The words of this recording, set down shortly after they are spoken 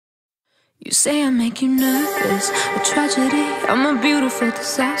You say I make you nervous, a tragedy, I'm a beautiful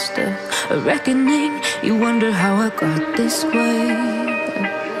disaster, a reckoning. You wonder how I got this way.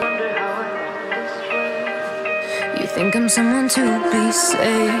 You think I'm someone to be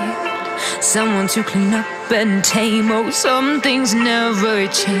saved, someone to clean up and tame. Oh, some things never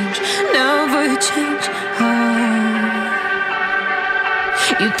change, never change.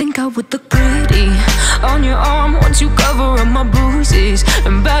 You think I would look pretty on your arm once you cover up my bruises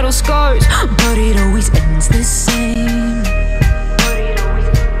and battle scars, but it always ends the same.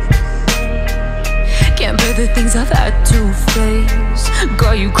 Can't bear the things I've had to face,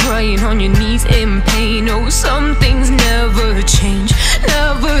 got you crying on your knees in pain. Oh, some things never change,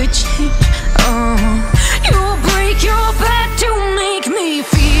 never change. Oh, you'll break your back to make me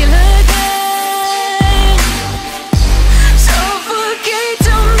feel again, suffocate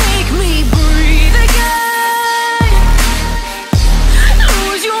to make me breathe again,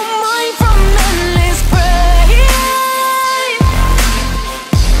 lose your mind from endless pain.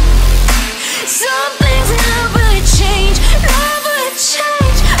 Some things never change, never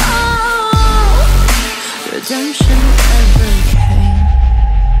change. Oh, redemption never came.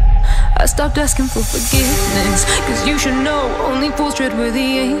 I stopped asking for forgiveness, cause you should know only fools tread where the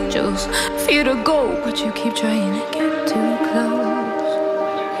angels fear to go, but you keep trying to get too close.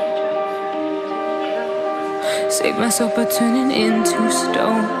 Save myself by turning into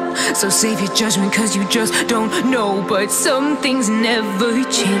stone, so save your judgment cause you just don't know. But some things never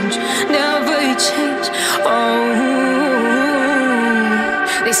change, never change. Oh,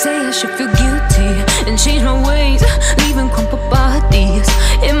 they say I should feel guilty and change my ways, leaving crumpled bodies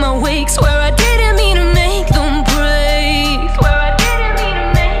in my wake. Swear I didn't mean to make them break, swear I didn't mean to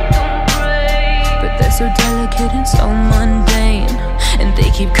make them break. But they're so delicate and so mundane, and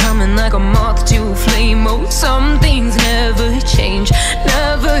they keep coming like a moth to a flame. Oh, some things never change,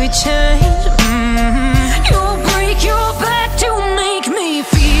 never change. You'll break your back to make me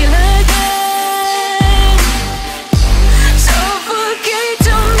feel again, suffocate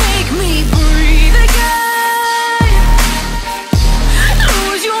to make me breathe again,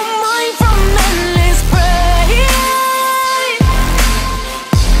 lose your mind from endless pain.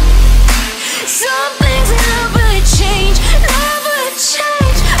 Some things never change, never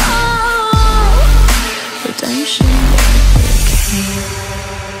change. Oh, redemption never came.